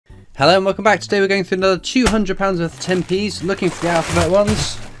Hello and welcome back. Today we're going through another £200 worth of 10p's, looking for the alphabet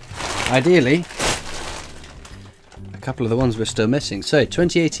ones. Ideally, a couple of the ones we're still missing. So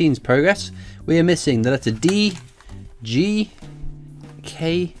 2018's progress, we are missing the letter D, G,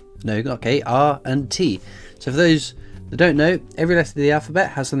 K, no not K, R and T. So for those that don't know, every letter of the alphabet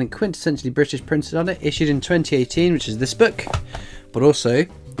has something quintessentially British printed on it, issued in 2018, which is this book, but also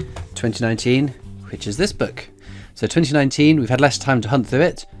 2019, which is this book. So 2019, we've had less time to hunt through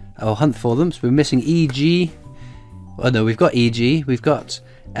it, or hunt for them, so we're missing E-G. Oh no, we've got E-G, we've got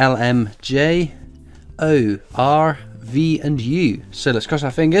L, M, J, O, R, V and U. So let's cross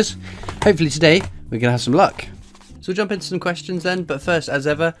our fingers. Hopefully today we're going to have some luck. So we'll jump into some questions then, but first, as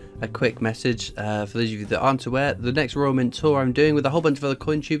ever, a quick message for those of you that aren't aware. The next Royal Mint tour I'm doing with a whole bunch of other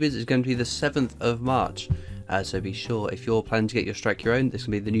coin tubers is going to be the 7th of March. So be sure, if you're planning to get your Strike Your Own, this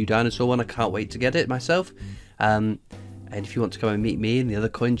will be the new dinosaur one. I can't wait to get it myself. And if you want to come and meet me and the other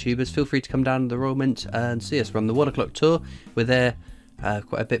coin tubers, feel free to come down to the Royal Mint and see us. We're on the 1 o'clock tour. We're there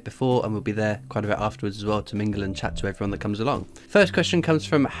quite a bit before, and we'll be there quite a bit afterwards as well to mingle and chat to everyone that comes along. First question comes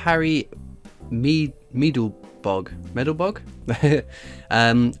from Harry Meadlebog.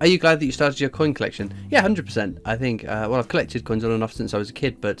 Are you glad that you started your coin collection? Yeah, 100%. I think, well, I've collected coins on and off since I was a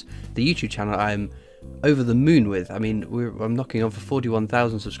kid, but the YouTube channel I'm over the moon with. I mean, I'm knocking on for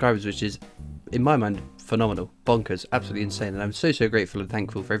 41,000 subscribers, which is, in my mind, phenomenal, bonkers, absolutely insane. And I'm so grateful and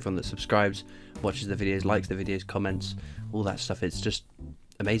thankful for everyone that subscribes, watches the videos, likes the videos, comments, all that stuff. It's just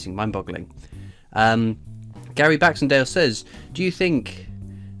amazing, mind-boggling. Gary Baxendale says, do you think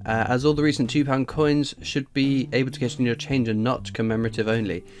as all the recent £2 coins should be able to get in your change and not commemorative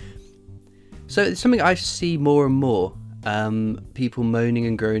only? So it's something I see more and more, people moaning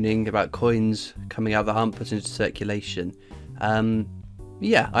and groaning about coins coming out of the hump, put into circulation.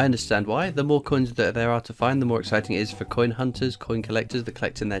 Yeah, I understand why. The more coins that there are to find, the more exciting it is for coin hunters, coin collectors that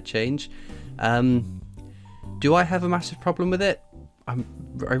collect in their change. Do I have a massive problem with it? I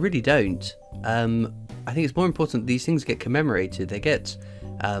really don't. I think it's more important that these things get commemorated. They get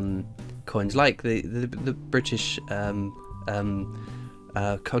coins like the British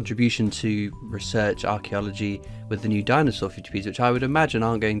contribution to research, archaeology with the new dinosaur 50p's, which I would imagine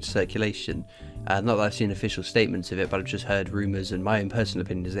aren't going to circulation. Not that I've seen official statements of it, but I've just heard rumours, and my own personal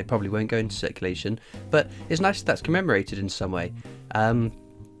opinion is they probably won't go into circulation. But it's nice that that's commemorated in some way. You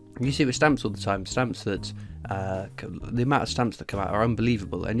see it with stamps all the time. Stamps that the amount of stamps that come out are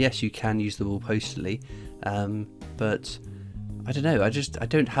unbelievable. And yes, you can use them all postally, but I don't know. I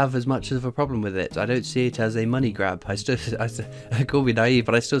don't have as much of a problem with it. I don't see it as a money grab. I call me naive,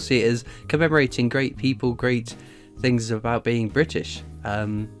 but I still see it as commemorating great people, great things about being British.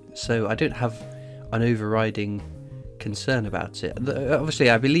 So I don't have an overriding concern about it. Obviously,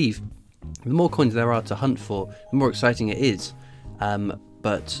 I believe the more coins there are to hunt for, the more exciting it is.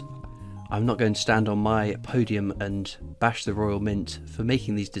 But I'm not going to stand on my podium and bash the Royal Mint for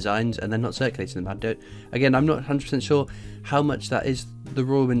making these designs and then not circulating them. Again, I'm not 100% sure how much that is the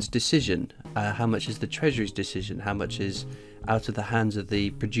Royal Mint's decision, how much is the Treasury's decision, how much is out of the hands of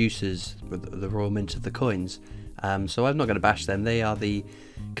the producers, the Royal Mint of the coins. So I'm not going to bash them. They are the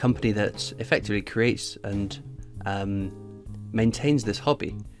company that effectively creates and maintains this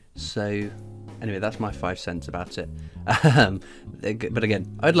hobby. So anyway, that's my 5 cents about it. But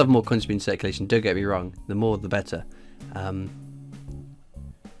again, I'd love more coins to be in circulation, don't get me wrong. The more the better.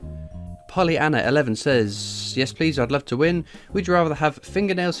 Pollyanna11 says, yes please, I'd love to win. Would you rather have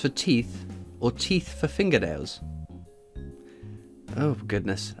fingernails for teeth or teeth for fingernails? Oh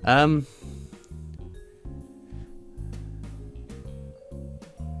goodness.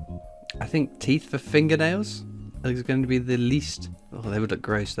 I think teeth for fingernails is going to be the least. Oh, they would look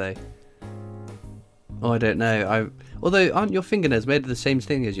gross though. Oh, I don't know. Although, aren't your fingernails made of the same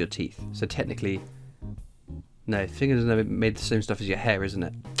thing as your teeth? So technically, no, fingernails are made the same stuff as your hair, isn't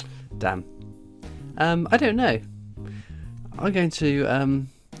it? Damn. I don't know. I'm going to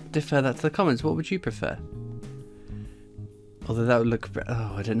defer that to the comments. What would you prefer? Although that would look.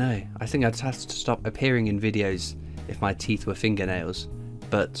 Oh, I don't know. I think I'd have to stop appearing in videos if my teeth were fingernails,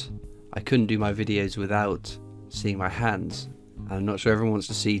 but I couldn't do my videos without seeing my hands. I'm not sure everyone wants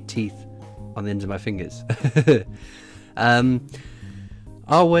to see teeth on the ends of my fingers.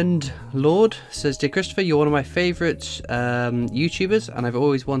 Arwend Lord says, dear Christopher, you're one of my favourite YouTubers, and I've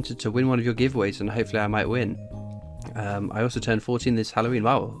always wanted to win one of your giveaways, and hopefully I might win. I also turned 14 this Halloween.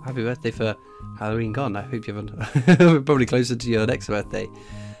 Wow, happy birthday for Halloween gone. I hope you haven't. Probably closer to your next birthday.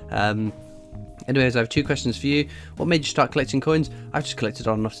 Anyways, I have 2 questions for you. What made you start collecting coins? I've just collected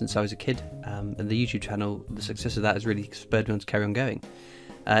on and off since I was a kid, and the YouTube channel, the success of that has really spurred me on to carry on going.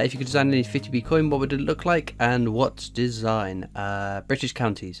 If you could design any 50p coin, what would it look like, and what design? British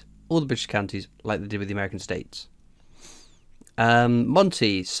counties, all the British counties like they did with the American states.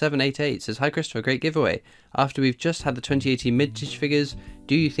 Monty788 says, "Hi Christopher, great giveaway. After we've just had the 2018 vintage figures,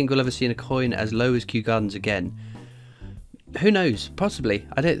 do you think we'll ever see a coin as low as Kew Gardens again?" Who knows? Possibly.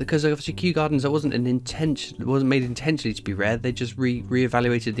 I don't, because obviously Kew Gardens, that wasn't made intentionally to be rare. They just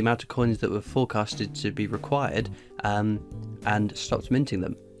re-evaluated the amount of coins that were forecasted to be required, and stopped minting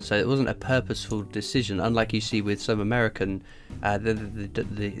them. So it wasn't a purposeful decision, unlike you see with some American,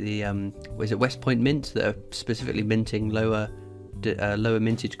 was it West Point Mint that are specifically minting lower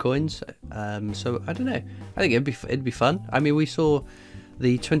mintage coins. So I don't know. I think it'd be fun. I mean, we saw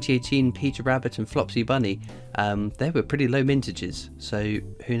the 2018 Peter Rabbit and Flopsy Bunny. They were pretty low mintages, so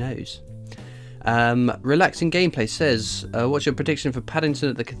who knows. Relaxing Gameplay says, "What's your prediction for Paddington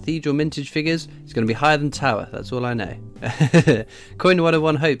at the Cathedral mintage figures? It's going to be higher than Tower, that's all I know." Coin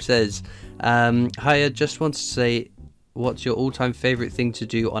 101 Hope says, "Hi, I just want to say, what's your all-time favourite thing to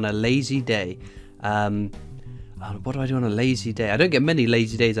do on a lazy day?" What do I do on a lazy day? I don't get many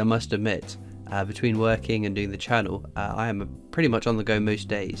lazy days, I must admit. Between working and doing the channel, I am pretty much on the go most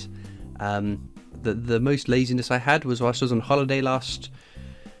days. The most laziness I had was whilst I was on holiday last...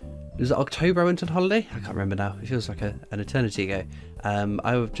 Was it October I went on holiday? I can't remember now. It feels like an eternity ago. I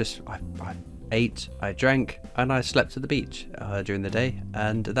ate, I drank, and I slept at the beach during the day,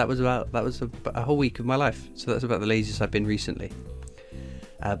 and that was a whole week of my life. So that's about the laziest I've been recently.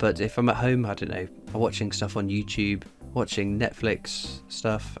 But if I'm at home, I don't know, I'm watching stuff on YouTube, watching Netflix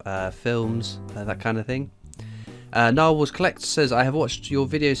stuff, films, that kind of thing. Narwhals Collect says, "I have watched your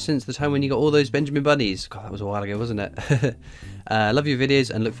videos since the time when you got all those Benjamin bunnies." God, that was a while ago, wasn't it? Love your videos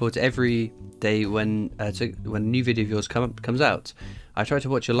and look forward to every day when a new video of yours comes out. I try to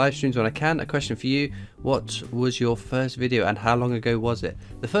watch your live streams when I can. A question for you: what was your first video and how long ago was it?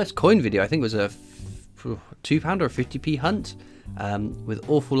 The first coin video I think was a £2 or a 50p hunt, with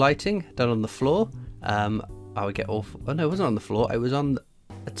awful lighting done on the floor. I would get awful. Oh no, it wasn't on the floor. It was on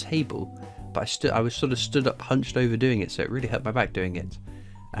a table, but I was sort of stood up, hunched over doing it, so it really hurt my back doing it.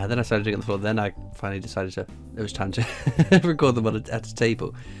 Then I started doing it on the floor. Then I finally decided it was time to record them at a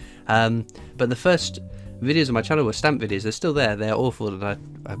table. But the first videos on my channel were stamp videos. They're still there. They're awful, and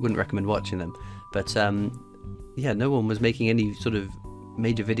I wouldn't recommend watching them. But yeah, no one was making any sort of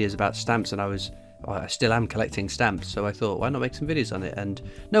major videos about stamps, and I still am collecting stamps, so I thought, why not make some videos on it? And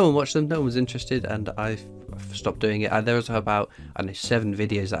no one watched them, no one was interested, and I've stopped doing it. There was about, I don't know, 7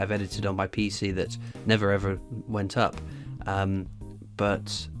 videos that I've edited on my PC that never ever went up.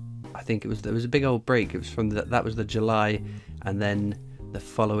 But I think there was a big old break. It was from that was the July, and then the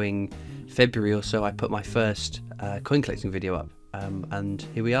following February or so I put my first coin collecting video up. And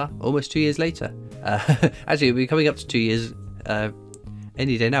here we are, almost 2 years later. Actually, it'll be coming up to 2 years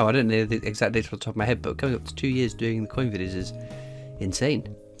any day now. I don't know the exact date off the top of my head, but coming up to 2 years doing the coin videos is insane.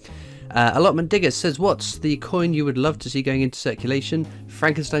 Allotment Digger says, "What's the coin you would love to see going into circulation?"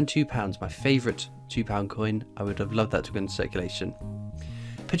 Frankenstein £2, my favourite £2 coin. I would have loved that to go into circulation.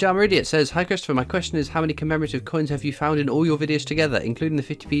 Pajama Idiot says, "Hi Christopher, my question is, how many commemorative coins have you found in all your videos together, including the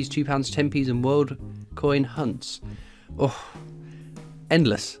 50p's, £2, 10p's and world coin hunts?" Oh,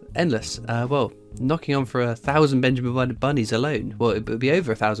 endless. Well, knocking on for 1,000 Benjamin bunnies alone. Well, it would be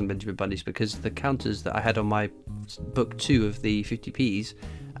over 1,000 Benjamin bunnies, because the counters that I had on my book 2 of the 50p's,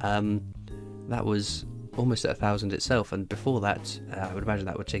 that was almost at 1,000 itself, and before that, I would imagine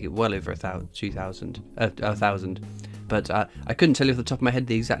that would take it well over 1,000. But I couldn't tell you off the top of my head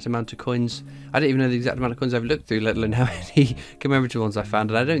the exact amount of coins. I don't even know the exact amount of coins I've looked through, let alone how many commemorative ones I found,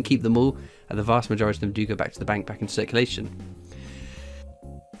 and I don't keep them all, and the vast majority of them do go back to the bank, back in circulation.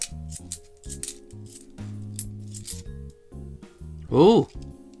 Ooh,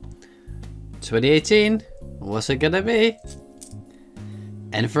 2018, what's it gonna be?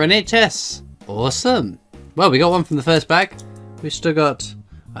 N for NHS, awesome. Well, we got one from the first bag. We've still got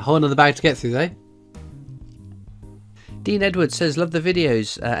a whole another bag to get through though. Dean Edwards says, "Love the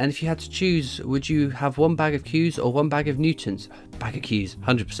videos, and if you had to choose, would you have one bag of Qs or one bag of Newtons?" Bag of Qs,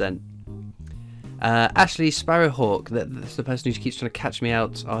 100%. Ashley Sparrowhawk, that's the person who keeps trying to catch me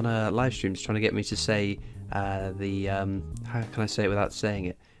out on live streams, trying to get me to say how can I say it without saying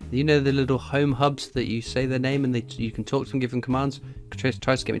it? You know the little home hubs that you say their name and you can talk to them, give them commands? Tries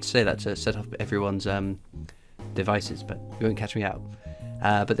to get me to say that to set up everyone's devices, but you won't catch me out.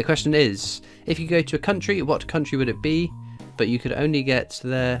 But the question is, if you go to a country, what country would it be? But you could only get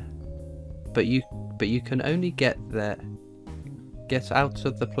there. But you can only get out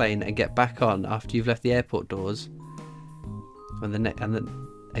of the plane and get back on after you've left the airport doors, and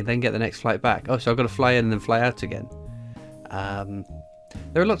then get the next flight back. Oh, so I've got to fly in and then fly out again.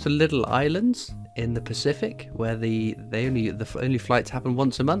 There are lots of little islands in the Pacific where the only flights happen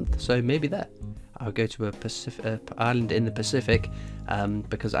once a month, so maybe there. I'll go to a island in the Pacific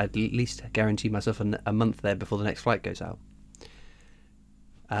because I'd at least guarantee myself a month there before the next flight goes out.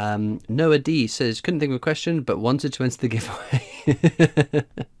 Noah D says, couldn't think of a question, but wanted to enter the giveaway.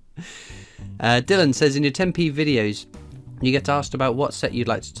 Dylan says, in your 10p videos, you get asked about what set you'd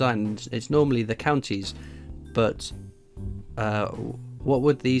like to design. It's normally the counties, but what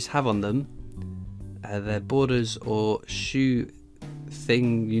would these have on them? Their borders or shoe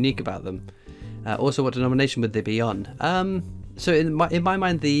thing unique about them? Also, what denomination would they be on? So in my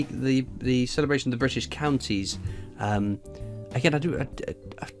mind, the celebration of the British counties. Again,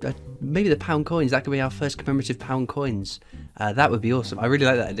 maybe the pound coins. That could be our first commemorative pound coins. That would be awesome. I really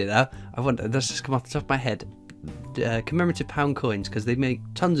like that idea now. That's just come off the top of my head. Commemorative pound coins, because they make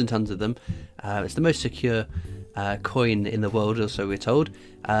tons and tons of them. It's the most secure coin in the world, or so we're told.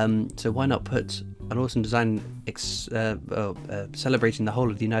 So why not put an awesome design celebrating the whole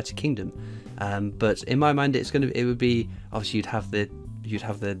of the United Kingdom? But in my mind, it would be, obviously you'd have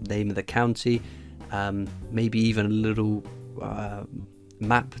the name of the county, maybe even a little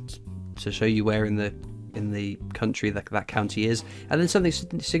map to show you where in the country that county is, and then something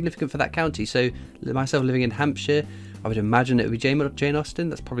significant for that county. So myself living in Hampshire, I would imagine it would be Jane Austen.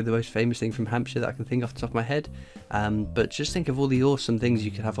 That's probably the most famous thing from Hampshire that I can think off the top of my head. But just think of all the awesome things you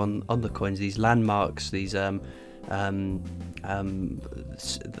could have on the coins, these landmarks, these I don't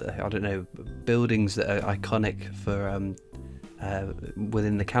know, buildings that are iconic for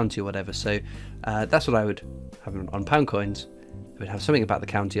within the county or whatever. So that's what I would have on pound coins. I would have something about the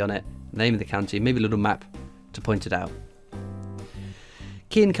county on it, the name of the county, maybe a little map to point it out.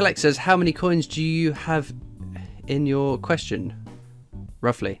 Keen Collect says, how many coins do you have in your question?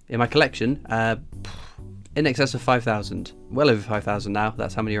 Roughly. In my collection, in excess of 5,000. Well over 5,000 now.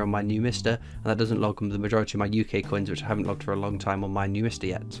 That's how many are on my new Mister, and that doesn't log the majority of my UK coins, which I haven't logged for a long time on my new Mister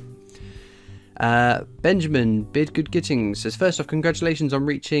yet. Benjamin Bidgoodgittings says, first off, congratulations on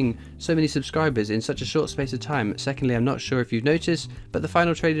reaching so many subscribers in such a short space of time. Secondly, I'm not sure if you've noticed, but the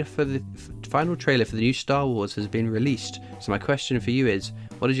final trailer for the new Star Wars has been released. So my question for you is,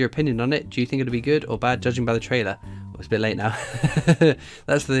 what is your opinion on it? Do you think it'll be good or bad, judging by the trailer? Well, it's a bit late now.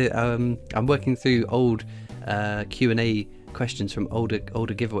 That's the I'm working through old Q&A questions from older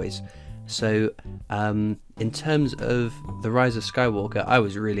giveaways. So in terms of The Rise of Skywalker, I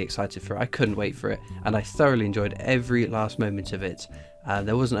was really excited for it. I couldn't wait for it, and I thoroughly enjoyed every last moment of it.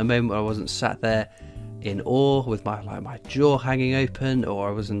 There wasn't a moment where I wasn't sat there in awe with my jaw hanging open, or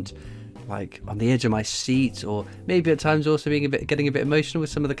I wasn't like on the edge of my seat, or maybe at times also getting a bit emotional with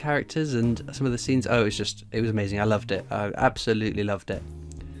some of the characters and some of the scenes. Oh, it was amazing. I loved it. I absolutely loved it.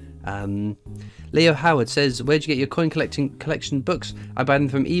 Leo Howard says, where'd you get your coin collection books? I buy them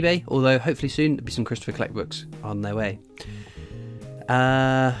from eBay, although hopefully soon there'll be some Christopher Collect books on their way.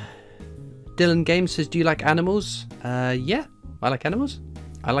 Dylan Games says, do you like animals? Yeah, I like animals.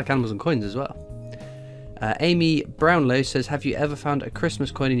 I like animals and coins as well. Amy Brownlow says, have you ever found a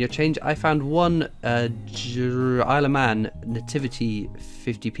Christmas coin in your change? I found one Isle of Man nativity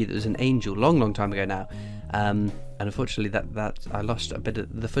 50p that was an angel long time ago now. And unfortunately that I lost a bit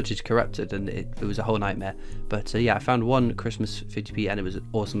of the footage, corrupted, and it was a whole nightmare. But yeah, I found one Christmas 50p and it was an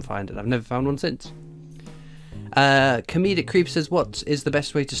awesome find, and I've never found one since. Comedic Creep says, what is the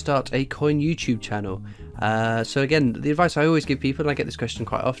best way to start a coin YouTube channel? So again, the advice I always give people, and I get this question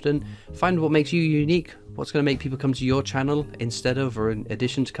quite often, find what makes you unique. What's going to make people come to your channel instead of, or in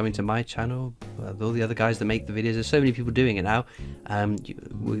addition to coming to my channel, all the other guys that make the videos. There's so many people doing it now.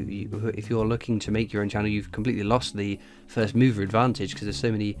 If you're looking to make your own channel, you've completely lost the first mover advantage because there's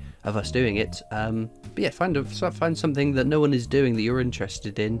so many of us doing it. But yeah, find something that no one is doing that you're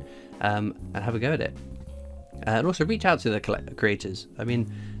interested in, and have a go at it. And also reach out to the creators. I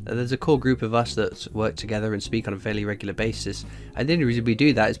mean, there's a core group of us that work together and speak on a fairly regular basis, and the only reason we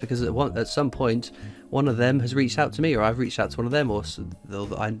do that is because at some point one of them has reached out to me, or I've reached out to one of them, or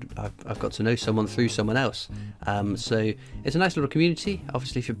I've got to know someone through someone else. So it's a nice little community.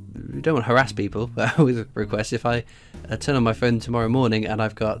 Obviously, if you don't want to harass people with requests, if I turn on my phone tomorrow morning and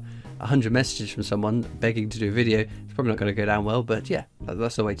I've got 100 messages from someone begging to do a video, it's probably not going to go down well. But yeah,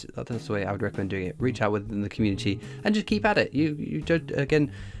 that's the way I would recommend doing it. Reach out within the community and just keep at it. You don't,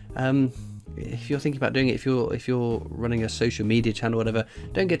 again, if you're thinking about doing it, if you're running a social media channel, whatever,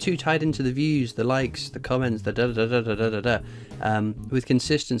 don't get too tied into the views, the likes, the comments, the with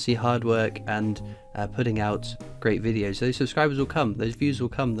consistency, hard work, and putting out great videos, those subscribers will come, those views will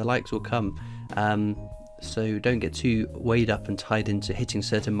come, the likes will come. so don't get too weighed up and tied into hitting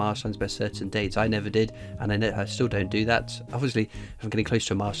certain milestones by certain dates. I never did, and I know I still don't do that. Obviously, if I'm getting close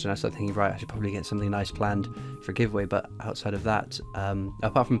to a milestone, I start thinking, right, I should probably get something nice planned for a giveaway. But outside of that,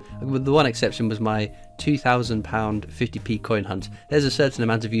 apart from the one exception was my £2,000 50p coin hunt. There's a certain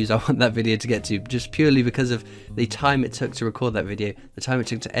amount of views I want that video to get to, just purely because of the time it took to record that video, the time it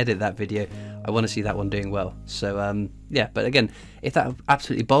took to edit that video. I want to see that one doing well. So yeah, but again, if that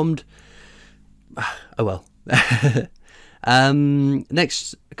absolutely bombed, oh well.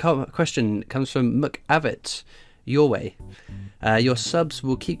 Next question comes from McAvitt. Your way. Your subs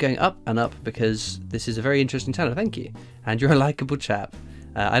will keep going up and up because this is a very interesting channel. Thank you. And you're a likeable chap.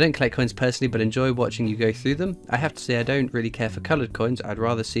 I don't collect coins personally, but enjoy watching you go through them. I have to say I don't really care for coloured coins. I'd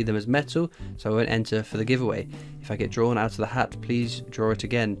rather see them as metal, so I won't enter for the giveaway. If I get drawn out of the hat, please draw it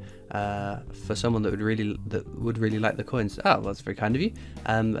again for someone that would really like the coins. Oh, well, that's very kind of you.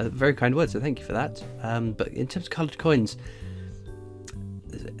 Very kind words, so thank you for that. But in terms of coloured coins,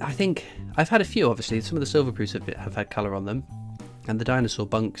 I think I've had a few. Obviously, some of the silver proofs have had colour on them, and the dinosaur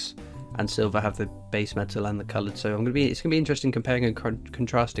bunks and silver have the base metal and the coloured. So it's gonna be interesting comparing and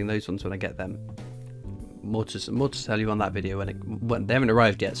contrasting those ones when I get them. More to tell you on that video when they haven't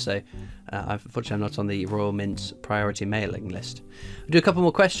arrived yet. So unfortunately, I'm not on the Royal Mint's priority mailing list. We'll do a couple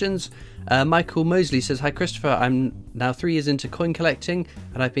more questions. Michael Mosley says, "Hi Christopher, I'm now 3 years into coin collecting,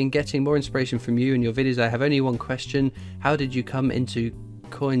 and I've been getting more inspiration from you and your videos. I have only one question: how did you come into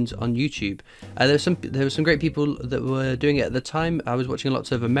coins on YouTube?" There were some great people that were doing it at the time. I was watching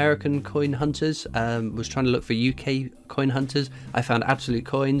lots of American coin hunters, was trying to look for UK coin hunters. I found Absolute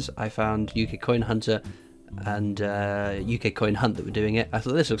Coins, I found UK Coin Hunter, and UK Coin Hunt that were doing it. I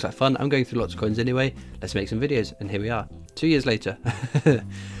thought, this looks like fun. I'm going through lots of coins anyway. Let's make some videos, and here we are, 2 years later.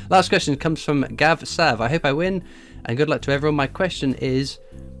 Last question comes from Gav Sav. "I hope I win, and good luck to everyone. My question is,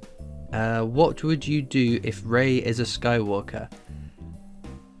 what would you do if Rey is a Skywalker?"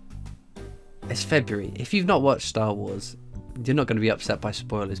 It's February. If you've not watched Star Wars, you're not going to be upset by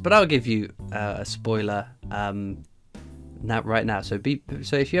spoilers. But I'll give you a spoiler right now. So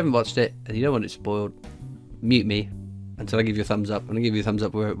if you haven't watched it and you don't want it spoiled, mute me until I give you a thumbs up. I'm going to give you a thumbs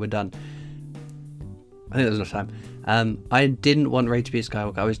up. We're done. I think there's enough time. I didn't want Rey to be a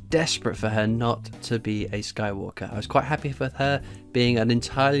Skywalker. I was desperate for her not to be a Skywalker. I was quite happy with her being an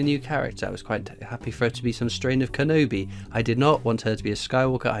entirely new character. I was quite happy for her to be some strain of Kenobi. I did not want her to be a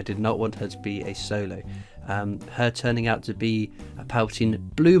Skywalker. I did not want her to be a Solo. Her turning out to be a Palpatine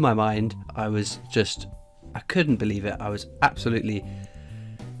blew my mind. I couldn't believe it. I was absolutely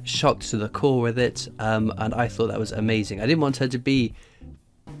shocked to the core with it, and I thought that was amazing. I didn't want her to be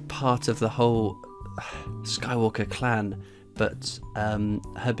part of the whole Skywalker clan, but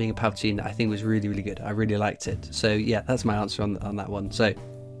her being a Palpatine I think was really, really good. I really liked it. So yeah, that's my answer on that one. So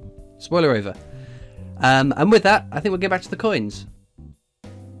spoiler over. And with that, I think we'll get back to the coins.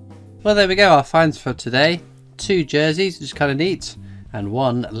 Well, there we go, our finds for today. 2 jerseys, which is kind of neat, and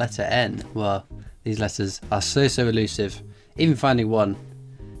 1 letter N. Well, these letters are so elusive. Even finding one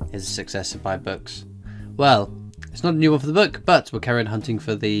is a success in my books. Well, it's not a new one for the book, but we'll carry on hunting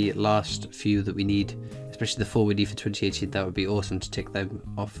for the last few that we need, especially the 4 we need for 2018. That would be awesome to tick them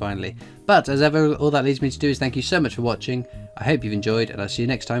off finally. But as ever, all that leaves me to do is thank you so much for watching. I hope you've enjoyed, and I'll see you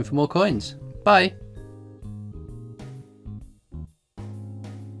next time for more coins. Bye!